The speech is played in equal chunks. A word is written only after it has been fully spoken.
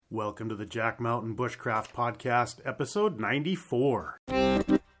Welcome to the Jack Mountain Bushcraft Podcast, episode 94.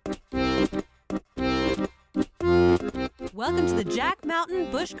 Welcome to the Jack Mountain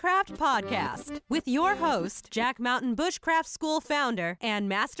Bushcraft Podcast with your host, Jack Mountain Bushcraft School founder and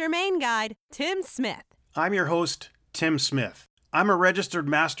Master Main Guide, Tim Smith. I'm your host, Tim Smith. I'm a registered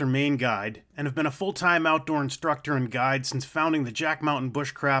Master Main Guide and have been a full-time outdoor instructor and guide since founding the Jack Mountain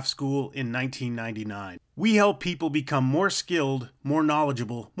Bushcraft School in 1999. We help people become more skilled, more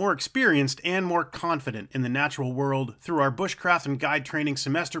knowledgeable, more experienced, and more confident in the natural world through our bushcraft and guide training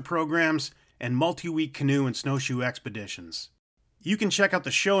semester programs and multi-week canoe and snowshoe expeditions. You can check out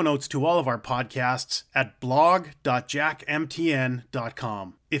the show notes to all of our podcasts at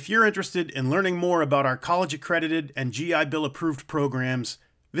blog.jackmtn.com. If you're interested in learning more about our college-accredited and GI Bill-approved programs,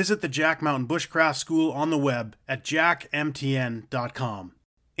 visit the Jack Mountain Bushcraft School on the web at jackmtn.com.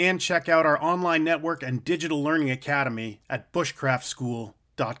 And check out our online network and digital learning academy at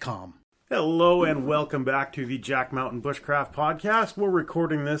bushcraftschool.com. Hello and welcome back to the Jack Mountain Bushcraft Podcast. We're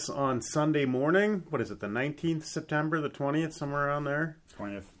recording this on Sunday morning. What is it, the 19th September, the 20th, somewhere around there?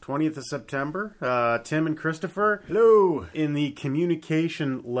 20th of September. Tim and Christopher. Hello. In the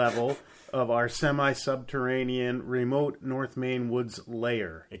communication level of our semi-subterranean remote North Main woods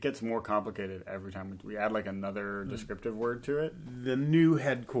lair. It gets more complicated every time we add like another descriptive word to it. The new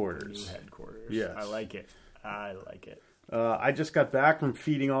headquarters. Yes. I like it. I just got back from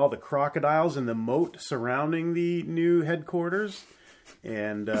feeding all the crocodiles in the moat surrounding the new headquarters.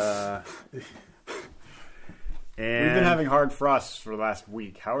 And we've been having hard frosts for the last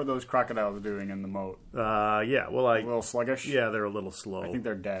week. How are those crocodiles doing in the moat? A little sluggish? Yeah, they're a little slow. I think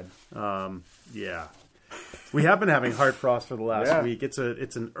they're dead. Yeah. We have been having hard frost for the last week. It's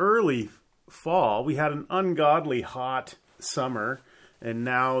an early fall. We had an ungodly hot summer. And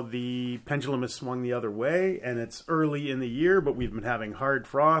now the pendulum has swung the other way, and it's early in the year, but we've been having hard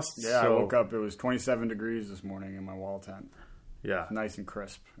frosts. Yeah, so I woke up, it was 27 degrees this morning in my wall tent. Yeah. Nice and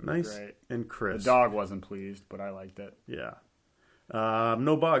crisp. Nice great. and crisp. The dog wasn't pleased, but I liked it. Yeah.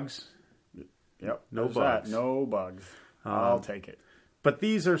 No bugs. Yep. No bugs. No bugs. I'll take it. But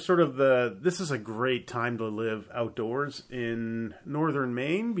these are sort of this is a great time to live outdoors in northern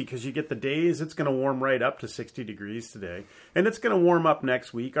Maine because you get the days, it's going to warm right up to 60 degrees today. And it's going to warm up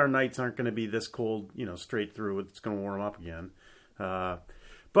next week. Our nights aren't going to be this cold, straight through. It's going to warm up again.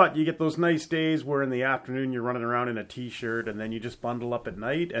 But you get those nice days where in the afternoon you're running around in a t-shirt and then you just bundle up at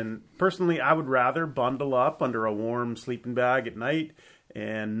night. And personally, I would rather bundle up under a warm sleeping bag at night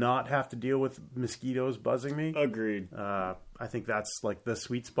and not have to deal with mosquitoes buzzing me. Agreed. I think that's like the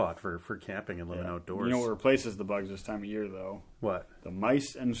sweet spot for camping and living outdoors. You know what replaces the bugs this time of year, though? What? The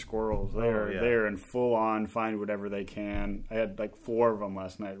mice and squirrels. They're in full on, find whatever they can. I had like 4 of them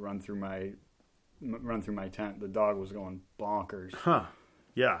last night run through my tent. The dog was going bonkers. Huh.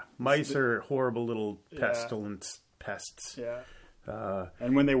 Yeah. Mice are horrible little pestilent pests. Yeah.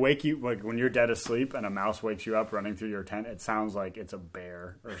 And when they wake you, like when you're dead asleep and a mouse wakes you up running through your tent, it sounds like it's a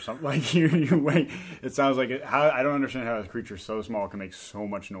bear or something. Like you wake, it sounds like it. I don't understand how a creature so small can make so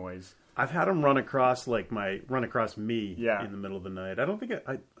much noise. I've had them run across me in the middle of the night. I don't think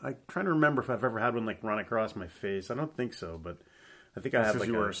I'm trying to remember if I've ever had one like run across my face. I don't think so, but I think I have. Because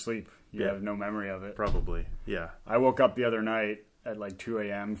you were asleep, you have no memory of it. Probably, yeah. I woke up the other night at like 2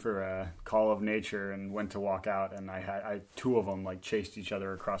 a.m. for a call of nature and went to walk out, and I had 2 of them like chased each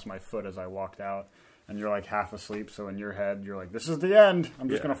other across my foot as I walked out. And you're like half asleep, so in your head you're like, "This is the end. I'm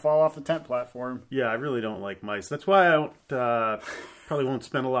just gonna fall off the tent platform." Yeah, I really don't like mice. That's why I don't probably won't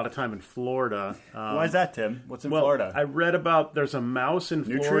spend a lot of time in Florida. Why is that, Tim? What's in Florida? I read about there's a mouse in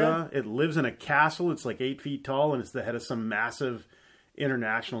Nutria? Florida. It lives in a castle. It's like 8 feet tall, and it's the head of some massive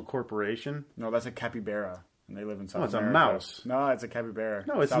international corporation. No, that's a capybara. And they live in South America. It's a mouse. No, it's a capybara.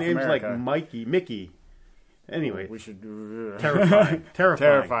 No, its name's like Mickey. Anyway. We should... Terrifying.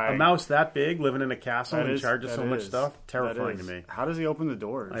 Terrifying. A mouse that big living in a castle in charge of so much stuff. Terrifying to me. How does he open the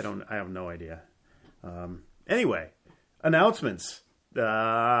doors? I have no idea. Anyway, announcements.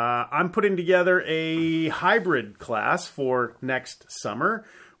 I'm putting together a hybrid class for next summer.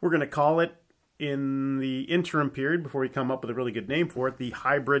 We're going to call it, in the interim period, before we come up with a really good name for it, the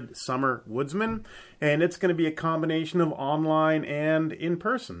Hybrid Summer Woodsman. And it's going to be a combination of online and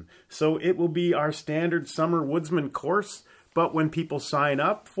in-person. So it will be our standard Summer Woodsman course, but when people sign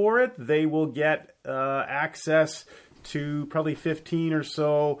up for it, they will get access to probably 15 or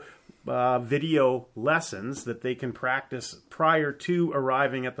so video lessons that they can practice prior to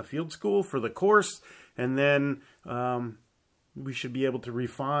arriving at the field school for the course. And then we should be able to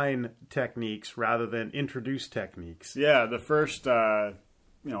refine techniques rather than introduce techniques. Yeah, the first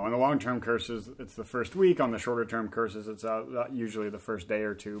on the long-term courses, it's the first week. On the shorter-term courses, it's usually the first day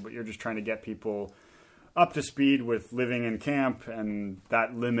or two. But you're just trying to get people up to speed with living in camp, and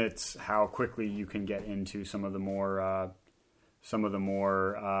that limits how quickly you can get into some of the more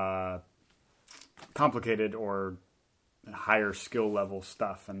complicated or higher skill level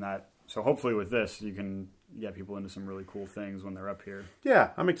stuff. And so hopefully with this, you can get people into some really cool things when they're up here.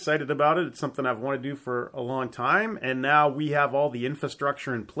 Yeah, I'm excited about it. It's something I've wanted to do for a long time. And now we have all the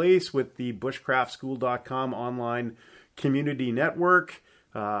infrastructure in place with the bushcraftschool.com online community network.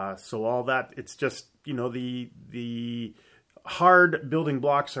 So all that, it's just, the hard building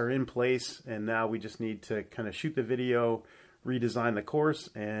blocks are in place. And now we just need to kind of shoot the video, redesign the course,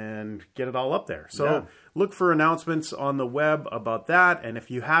 and get it all up there. So look for announcements on the web about that. And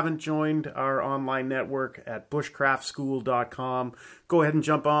if you haven't joined our online network at bushcraftschool.com, go ahead and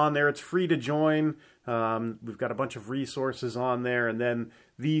jump on there. It's free to join. We've got a bunch of resources on there. And then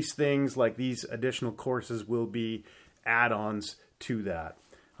these things, like these additional courses, will be add-ons to that.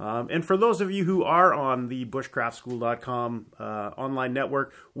 And for those of you who are on the bushcraftschool.com online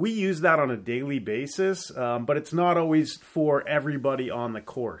network, we use that on a daily basis, but it's not always for everybody on the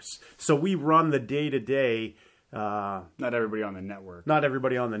course. So we run the day-to-day. Not everybody on the network. Not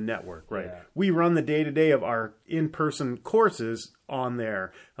everybody on the network, right. Yeah. We run the day-to-day of our in-person courses on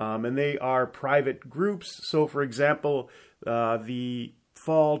there, and they are private groups. So, for example, the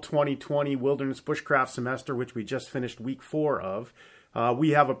Fall 2020 Wilderness Bushcraft Semester, which we just finished week 4 of, we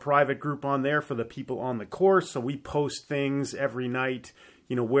have a private group on there for the people on the course. So we post things every night,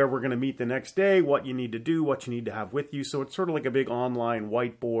 where we're going to meet the next day, what you need to do, what you need to have with you. So it's sort of like a big online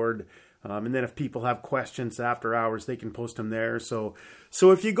whiteboard. And then if people have questions after hours, they can post them there. So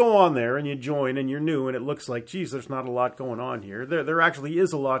if you go on there and you join and you're new and it looks like, geez, there's not a lot going on here. There actually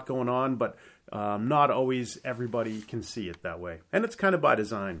is a lot going on, but not always everybody can see it that way. And it's kind of by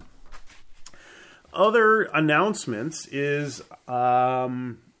design. Other announcements is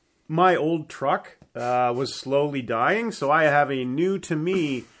my old truck was slowly dying, so I have a new to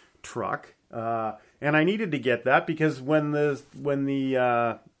me truck, and I needed to get that because when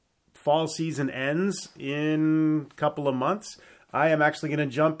the fall season ends in a couple of months, I am actually going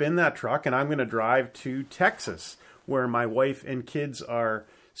to jump in that truck and I'm going to drive to Texas, where my wife and kids are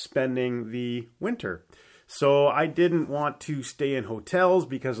spending the winter. So I didn't want to stay in hotels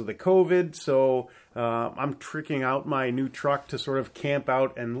because of the COVID, so I'm tricking out my new truck to sort of camp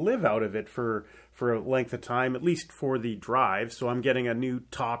out and live out of it for a length of time, at least for the drive. So I'm getting a new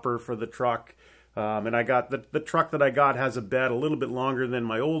topper for the truck, and I got the truck that I got has a bed a little bit longer than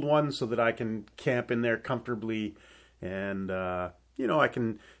my old one so that I can camp in there comfortably, and I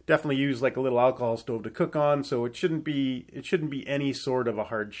can definitely use like a little alcohol stove to cook on, so it shouldn't be any sort of a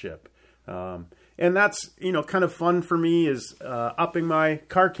hardship. And that's, kind of fun for me is upping my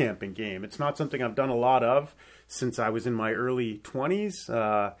car camping game. It's not something I've done a lot of since I was in my early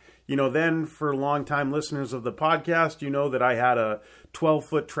 20s. Then for long-time listeners of the podcast, that I had a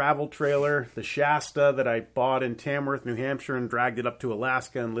 12-foot travel trailer, the Shasta, that I bought in Tamworth, New Hampshire, and dragged it up to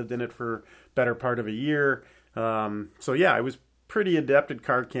Alaska and lived in it for better part of a year. I was pretty adept at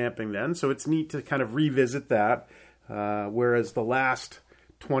car camping then, so it's neat to kind of revisit that, whereas the last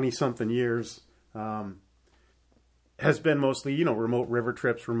 20-something years has been mostly, remote river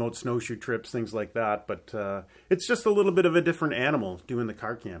trips, remote snowshoe trips, things like that. But it's just a little bit of a different animal doing the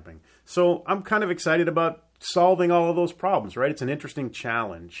car camping. So I'm kind of excited about solving all of those problems, right? It's an interesting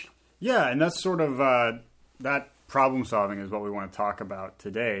challenge. Yeah, and that's sort of, that problem solving is what we want to talk about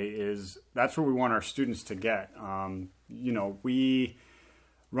today. That's what we want our students to get. We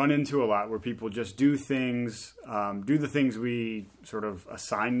run into a lot where people just do the things we sort of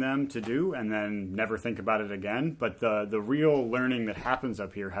assign them to do and then never think about it again. But the real learning that happens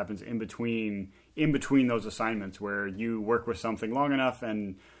up here happens in between those assignments, where you work with something long enough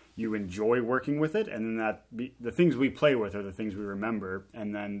and you enjoy working with it. And then the things we play with are the things we remember.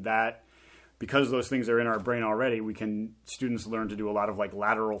 And then because those things are in our brain already, students learn to do a lot of like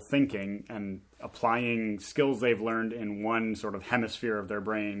lateral thinking and applying skills they've learned in one sort of hemisphere of their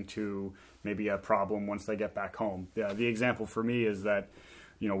brain to maybe a problem once they get back home. The example for me is that,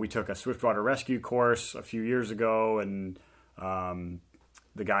 we took a swiftwater rescue course a few years ago, and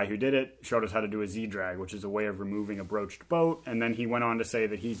the guy who did it showed us how to do a Z-drag, which is a way of removing a broached boat. And then he went on to say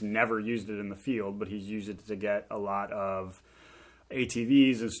that he's never used it in the field, but he's used it to get a lot of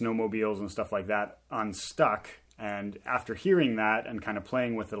ATVs and snowmobiles and stuff like that unstuck. And after hearing that and kind of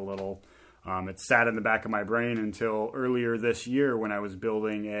playing with it a little, it sat in the back of my brain until earlier this year when I was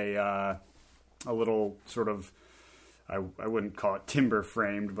building a little sort of, I wouldn't call it timber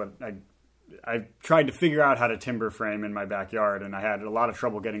framed, but I tried to figure out how to timber frame in my backyard, and I had a lot of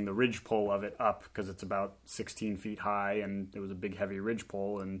trouble getting the ridge pole of it up because it's about 16 feet high, and it was a big, heavy ridge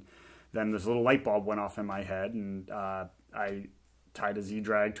pole. And then this little light bulb went off in my head, and I tied a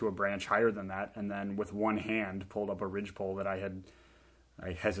Z-drag to a branch higher than that, and then with one hand pulled up a ridge pole that I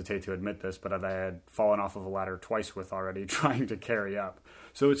hesitate to admit this, but I had fallen off of a ladder twice with already trying to carry up.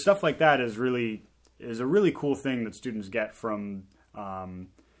 So it's stuff like that is a really cool thing that students get from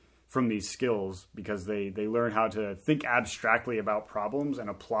these skills, because they learn how to think abstractly about problems and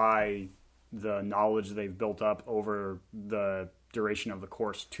apply the knowledge they've built up over the duration of the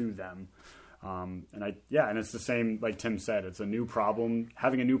course to them. And it's the same, like Tim said, it's a new problem.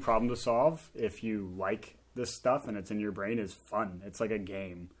 Having a new problem to solve, if you like this stuff and it's in your brain, is fun. It's like a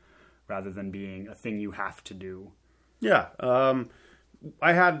game rather than being a thing you have to do. Yeah.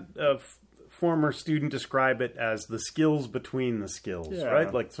 I had a former student describe it as the skills between the skills,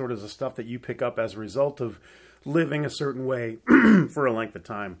 right? Like sort of the stuff that you pick up as a result of living a certain way for a length of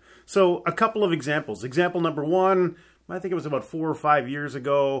time. So a couple of examples. Example number one, I think it was about 4 or 5 years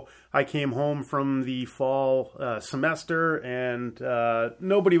ago. I came home from the fall semester, and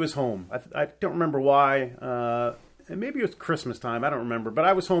nobody was home. I don't remember why. And maybe it was Christmas time. I don't remember. But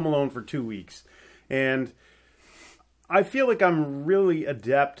I was home alone for 2 weeks. And I feel like I'm really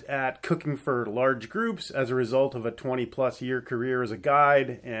adept at cooking for large groups as a result of a 20-plus year career as a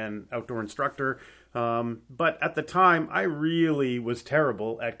guide and outdoor instructor. But at the time, I really was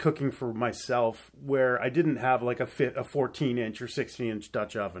terrible at cooking for myself, where I didn't have like a 14-inch or 16-inch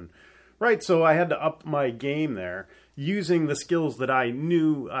Dutch oven, right? So I had to up my game there using the skills that I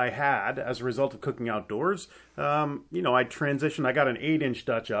knew I had as a result of cooking outdoors. I transitioned. I got an 8-inch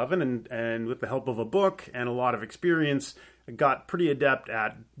Dutch oven, and with the help of a book and a lot of experience, I got pretty adept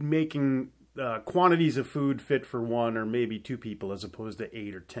at making quantities of food fit for 1 or maybe 2 people as opposed to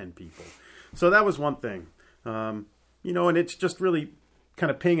 8 or 10 people. So that was one thing, and it's just really kind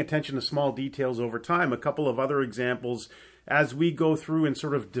of paying attention to small details over time. A couple of other examples, as we go through and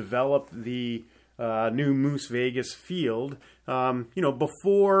sort of develop the new Moose Vegas field,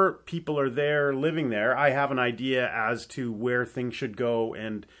 before people are there living there, I have an idea as to where things should go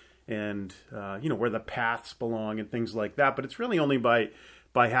and where the paths belong and things like that. But it's really only by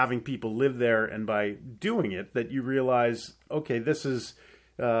having people live there and by doing it that you realize, okay, this is...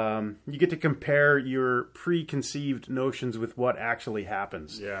 you get to compare your preconceived notions with what actually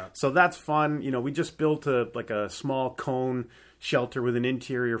happens. Yeah. So that's fun. We just built a small cone shelter with an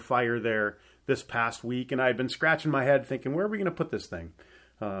interior fire there this past week, and I had been scratching my head thinking, where are we going to put this thing?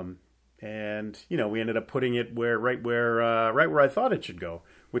 And we ended up putting it right where I thought it should go,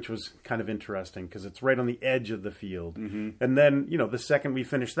 which was kind of interesting because it's right on the edge of the field. Mm-hmm. And then, the second we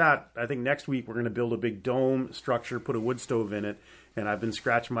finish that, I think next week we're going to build a big dome structure, put a wood stove in it, and I've been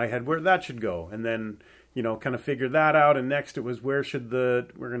scratching my head where that should go. And then, kind of figure that out. And next it was we're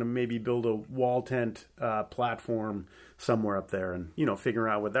going to maybe build a wall tent platform somewhere up there and,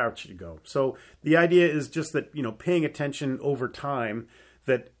 figuring out where that should go. So the idea is just that, paying attention over time,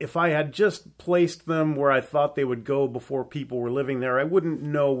 that if I had just placed them where I thought they would go before people were living there, I wouldn't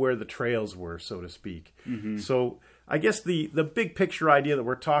know where the trails were, so to speak. Mm-hmm. So I guess the big picture idea that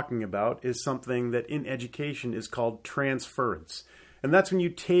we're talking about is something that in education is called transference. And that's when you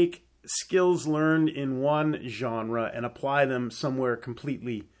take skills learned in one genre and apply them somewhere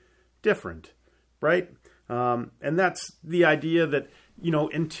completely different, right? And that's the idea that,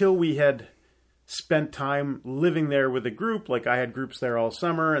 until we had spent time living there with a group, like I had groups there all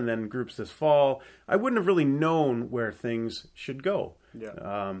summer and then groups this fall, I wouldn't have really known where things should go.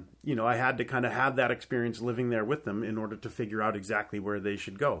 Yeah. I had to kind of have that experience living there with them in order to figure out exactly where they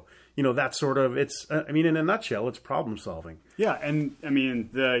should go. That sort of, in a nutshell, it's problem solving. Yeah, and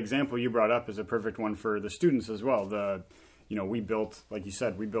the example you brought up is a perfect one for the students as well. We built, like you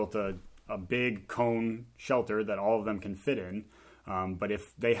said, a big cone shelter that all of them can fit in. But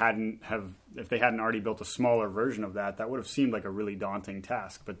if they hadn't already built a smaller version of that would have seemed like a really daunting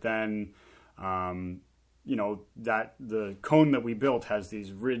task. But then, that the cone that we built has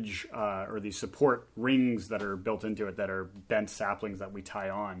these ridge or these support rings that are built into it that are bent saplings that we tie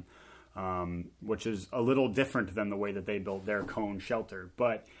on, which is a little different than the way that they built their cone shelter.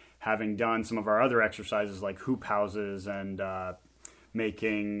 But having done some of our other exercises like hoop houses and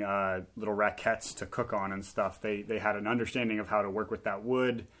making little raquettes to cook on and stuff, they had an understanding of how to work with that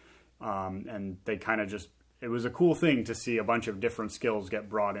wood, and they kind of just, it was a cool thing to see a bunch of different skills get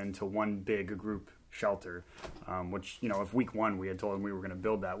brought into one big group shelter, which, if week 1 we had told them we were going to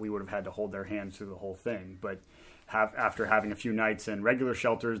build that, we would have had to hold their hands through the whole thing. But after having a few nights in regular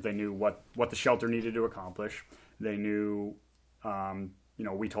shelters, they knew what the shelter needed to accomplish. They knew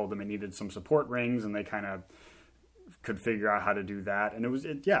we told them it needed some support rings, and they kind of could figure out how to do that. And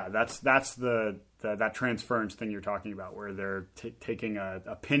that's that transference thing you're talking about, where they're taking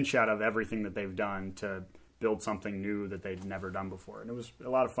a pinch out of everything that they've done to build something new that they'd never done before. And it was a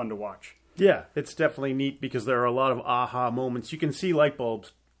lot of fun to watch. Yeah, it's definitely neat because there are a lot of aha moments. You can see light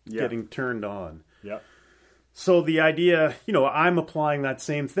bulbs getting turned on. Yep. So the idea, I'm applying that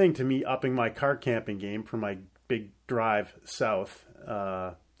same thing to me upping my car camping game for my big drive south.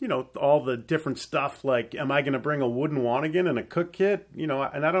 All the different stuff, like, am I going to bring a wooden Wanigan and a cook kit? And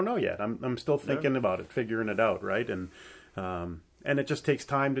I don't know yet. I'm still thinking about it, figuring it out, right? And it just takes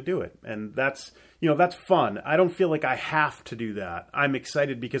time to do it. And that's fun. I don't feel like I have to do that. I'm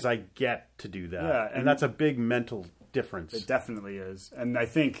excited because I get to do that. Yeah, and that's a big mental difference. It definitely is. And I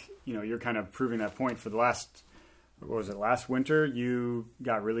think, you're kind of proving that point for the last winter, you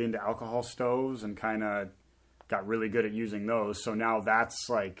got really into alcohol stoves and kind of got really good at using those. So now that's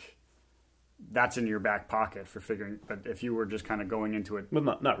in your back pocket for figuring. But if you were just kind of going into it,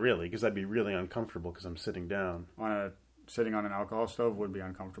 well, not really, because I'd be really uncomfortable because I'm sitting down. Sitting on an alcohol stove would be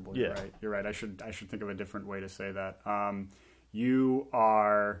uncomfortable. You're Yeah. right. You're right. I should think of a different way to say that. You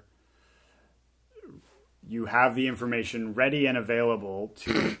have the information ready and available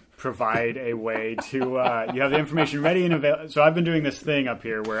to provide a way to. You have the information ready and available. So I've been doing this thing up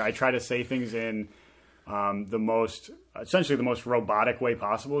here where I try to say things in essentially the most robotic way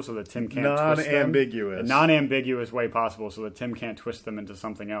possible, so that Tim can't twist them. Non-ambiguous way possible, so that Tim can't twist them into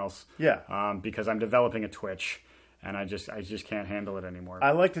something else. Yeah. Because I'm developing a twitch, and I just can't handle it anymore.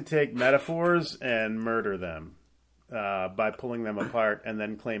 I like to take metaphors and murder them by pulling them apart and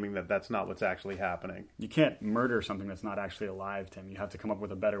then claiming that that's not what's actually happening. You can't murder something that's not actually alive, Tim. You have to come up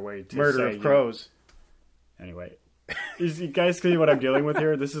with a better way to murder of crows. Anyway. You guys see what I'm dealing with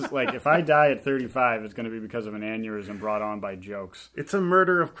here? This is like, if I die at 35, it's going to be because of an aneurysm brought on by jokes. It's a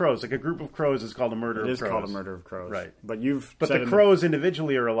murder of crows. Like, a group of crows is called a murder of crows. It is called a murder of crows. Right. But the crows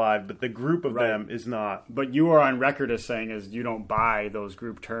individually are alive, but the group of them is not. But you are on record as saying you don't buy those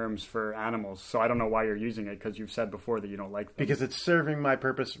group terms for animals. So I don't know why you're using it, because you've said before that you don't like them. Because it's serving my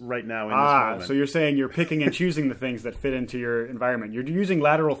purpose right now in this moment. So you're saying you're picking and choosing the things that fit into your environment. You're using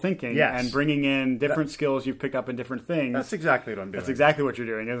lateral thinking and bringing in different skills you've picked up in different things. That's exactly what I'm doing. That's exactly what you're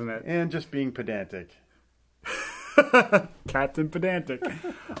doing, isn't it? And just being pedantic. Captain Pedantic.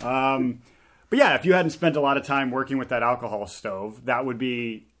 But yeah, if you hadn't spent a lot of time working with that alcohol stove, that would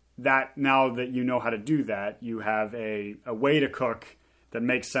be that. Now that you know how to do that, you have a way to cook that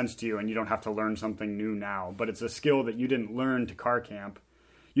makes sense to you, and you don't have to learn something new now. But it's a skill that you didn't learn to car camp.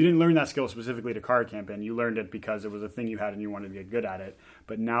 You didn't learn that skill specifically to car camp, and you learned it because it was a thing you had and you wanted to get good at it.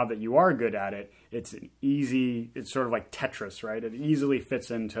 But now that you are good at it, it's sort of like Tetris, right? It easily fits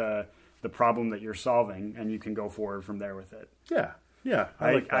into the problem that you're solving, and you can go forward from there with it. Yeah.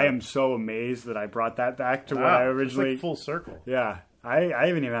 I am so amazed that I brought that back to what I originally... It's like full circle. Yeah. I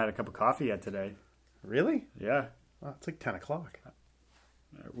haven't even had a cup of coffee yet today. Really? Yeah. Well, it's like 10 o'clock.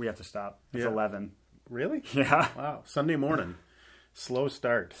 We have to stop. It's 11. Really? Yeah. Wow. Sunday morning. Slow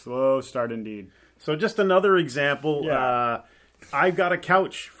start. Slow start indeed. So just another example. Yeah. I got a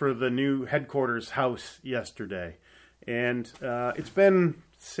couch for the new headquarters house yesterday. And it's been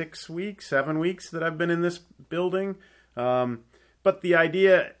 7 weeks that I've been in this building. But the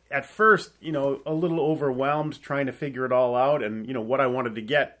idea, at first, a little overwhelmed trying to figure it all out and, what I wanted to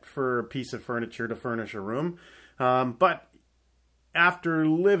get for a piece of furniture to furnish a room. But after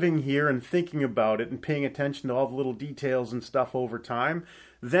living here and thinking about it and paying attention to all the little details and stuff over time,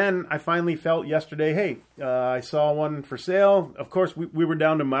 then I finally felt yesterday, hey, I saw one for sale. Of course, we were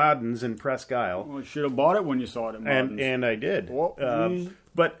down to Madden's in Presque Isle. Well, you should have bought it when you saw it at Madden's. And I did.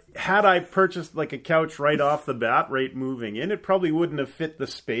 But had I purchased like a couch right off the bat, right moving in, it probably wouldn't have fit the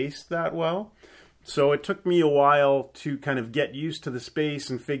space that well. So it took me a while to kind of get used to the space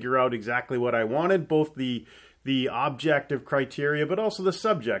and figure out exactly what I wanted, both the objective criteria, but also the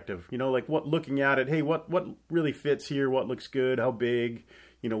subjective, like looking at it, hey, what really fits here? What looks good? How big?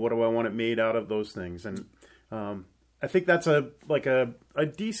 What do I want it made out of? Those things. And I think that's a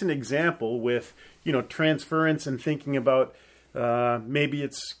decent example with, transference and thinking about maybe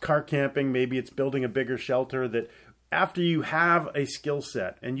it's car camping, maybe it's building a bigger shelter, that after you have a skill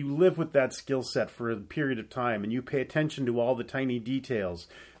set and you live with that skill set for a period of time and you pay attention to all the tiny details,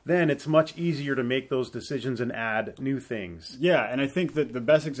 then it's much easier to make those decisions and add new things. Yeah, and I think that the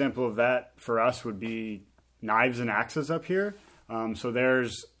best example of that for us would be knives and axes up here. So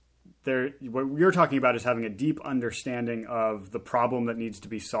what you're talking about is having a deep understanding of the problem that needs to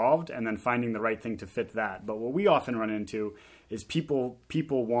be solved and then finding the right thing to fit that. But what we often run into is people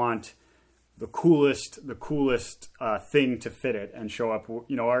want the coolest thing to fit it and show up.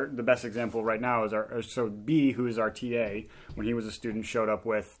 The best example right now is B, who is our TA, when he was a student, showed up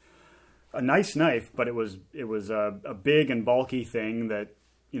with a nice knife, but it was a big and bulky thing that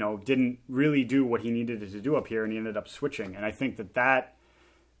didn't really do what he needed it to do up here, and he ended up switching. And I think that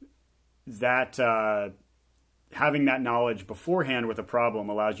having that knowledge beforehand with a problem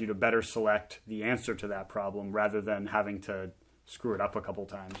allows you to better select the answer to that problem rather than having to screw it up a couple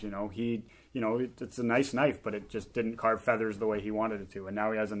times. It's a nice knife, but it just didn't carve feathers the way he wanted it to. And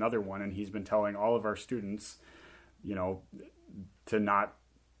now he has another one, and he's been telling all of our students, to not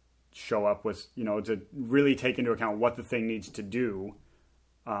show up with, to really take into account what the thing needs to do,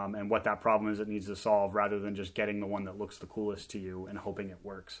 and what that problem is it needs to solve, rather than just getting the one that looks the coolest to you and hoping it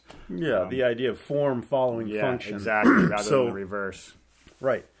works. Yeah, the idea of form following function. Exactly, rather than the reverse.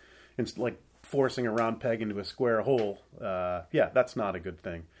 Right. It's like forcing a round peg into a square hole. That's not a good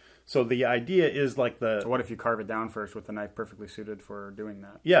thing. So the idea is like So what if you carve it down first with a knife perfectly suited for doing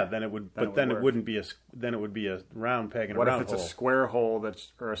that? Yeah, then it would. Then it wouldn't be then it would be a round peg and a round hole. What if it's a square hole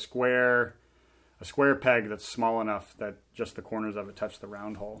or a square peg that's small enough that just the corners of it touch the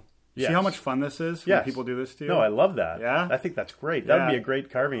round hole? Yes. See how much fun this is when people do this to you? No, I love that. Yeah? I think that's great. That would be a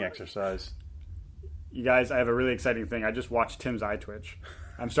great carving exercise. You guys, I have a really exciting thing. I just watched Tim's eye twitch.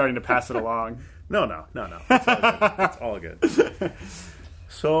 I'm starting to pass it along. No. It's all good.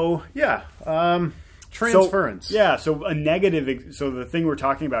 So, transference. So a negative. So the thing we're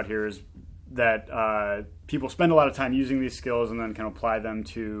talking about here is that people spend a lot of time using these skills and then can apply them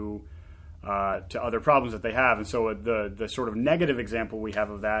to other problems that they have. And so the sort of negative example we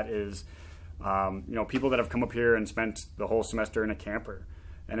have of that is, people that have come up here and spent the whole semester in a camper.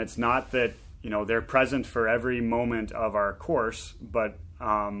 And it's not that, they're present for every moment of our course, but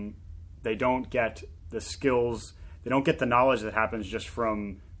they don't get the skills. They don't get the knowledge that happens just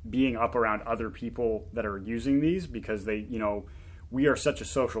from being up around other people that are using these, because we are such a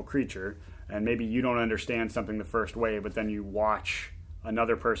social creature, and maybe you don't understand something the first way, but then you watch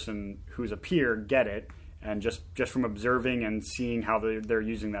another person who's a peer get it, and just from observing and seeing how they're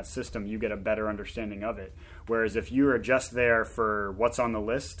using that system, you get a better understanding of it. Whereas if you are just there for what's on the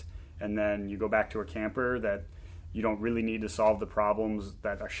list, and then you go back to a camper that you don't really need to solve the problems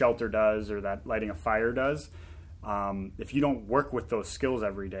that a shelter does or that lighting a fire does, if you don't work with those skills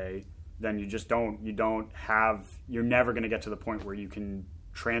every day, then you're never going to get to the point where you can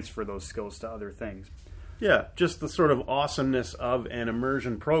transfer those skills to other things. Yeah, just the sort of awesomeness of an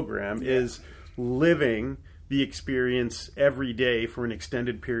immersion program is living the experience every day for an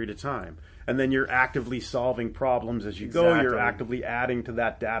extended period of time. And then you're actively solving problems as you go. You're actively adding to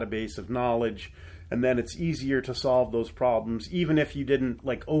that database of knowledge. And then it's easier to solve those problems, even if you didn't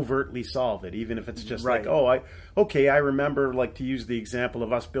overtly solve it. Even if it's just I remember, to use the example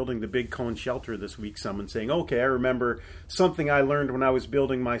of us building the big cone shelter this week, someone saying, I remember something I learned when I was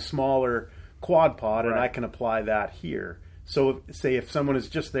building my smaller quad pod, and I can apply that here. So say if someone is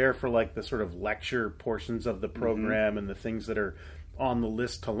just there for the sort of lecture portions of the program and the things that are on the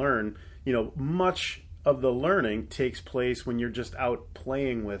list to learn, much of the learning takes place when you're just out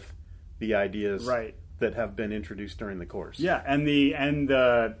playing with the ideas that have been introduced during the course. Yeah, I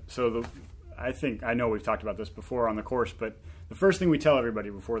know we've talked about this before on the course, but the first thing we tell everybody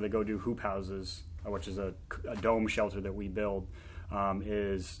before they go do hoop houses, which is a dome shelter that we build,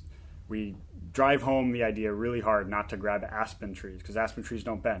 is we drive home the idea really hard not to grab aspen trees, because aspen trees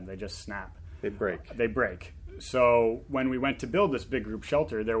don't bend, they just snap. They break. So when we went to build this big group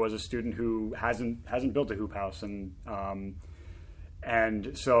shelter, there was a student who hasn't built a hoop house,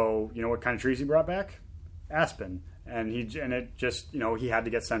 and so, what kind of trees he brought back? Aspen. And he had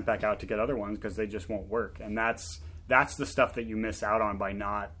to get sent back out to get other ones because they just won't work. And that's the stuff that you miss out on by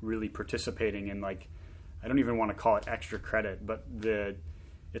not really participating in, I don't even want to call it extra credit, but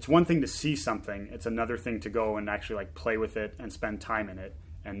it's one thing to see something. It's another thing to go and actually play with it and spend time in it.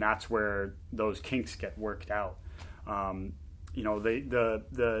 And that's where those kinks get worked out. The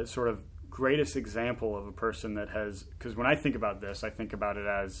sort of greatest example of a person that has, because when I think about this, I think about it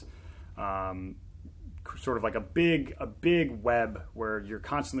as sort of a big web where you're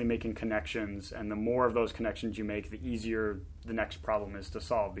constantly making connections, and the more of those connections you make, the easier the next problem is to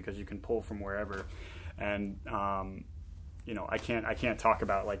solve, because you can pull from wherever. And I can't talk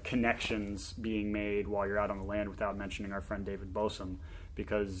about connections being made while you're out on the land without mentioning our friend David Bosom,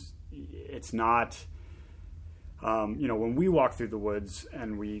 because it's not when we walk through the woods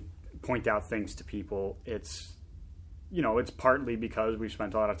and we point out things to people, it's partly because we've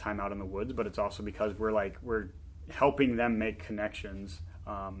spent a lot of time out in the woods, but it's also because we're helping them make connections,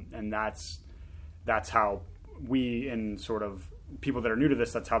 and that's how we, in sort of people that are new to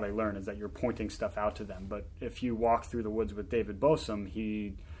this, that's how they learn, is that you're pointing stuff out to them. But if you walk through the woods with David Bosom,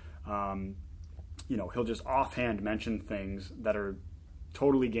 he, he'll just offhand mention things that are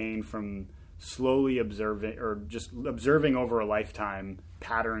totally gained from slowly observing, or just observing over a lifetime,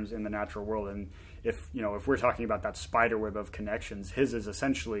 patterns in the natural world. And if we're talking about that spider web of connections, his is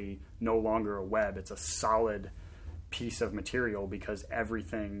essentially no longer a web. It's a solid piece of material, because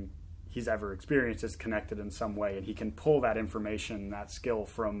everything he's ever experienced is connected in some way, and he can pull that information, that skill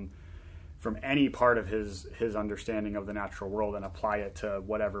from any part of his understanding of the natural world and apply it to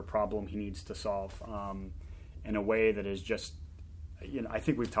whatever problem he needs to solve, in a way that is just, I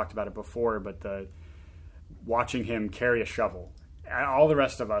think we've talked about it before, but watching him carry a shovel, all the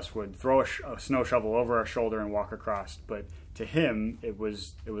rest of us would throw a snow shovel over our shoulder and walk across, but to him it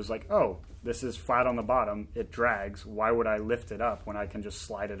was like, oh, this is flat on the bottom, it drags, why would I lift it up when I can just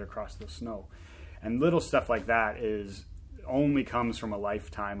slide it across the snow? And little stuff like that only comes from a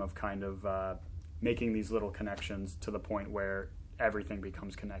lifetime of kind of making these little connections to the point where everything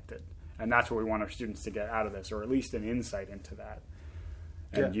becomes connected. And that's what we want our students to get out of this, or at least an insight into that.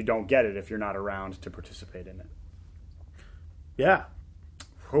 And you don't get it if you're not around to participate in it. Yeah.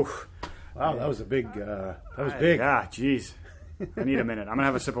 Whew. Wow, that was a big. That was big. Yeah, geez. I need a minute. I'm gonna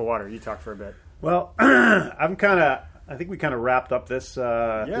have a sip of water. You talk for a bit. Well, I think we kind of wrapped up this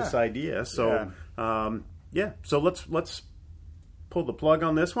this idea. So so let's pull the plug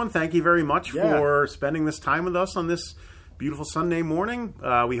on this one. Thank you very much for spending this time with us on this beautiful Sunday morning.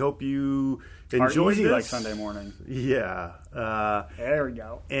 We hope you enjoyed this. Like Sunday morning. Yeah. There we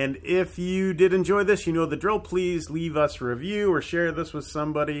go. And if you did enjoy this, you know the drill. Please leave us a review or share this with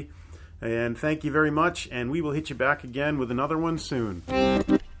somebody. And thank you very much. And we will hit you back again with another one soon.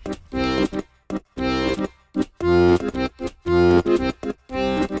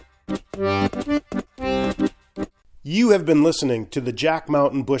 You have been listening to the Jack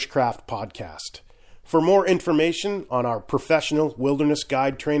Mountain Bushcraft Podcast. For more information on our professional wilderness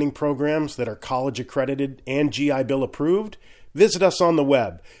guide training programs that are college accredited and GI Bill approved, visit us on the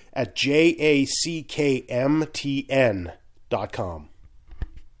web at jackmtn.com.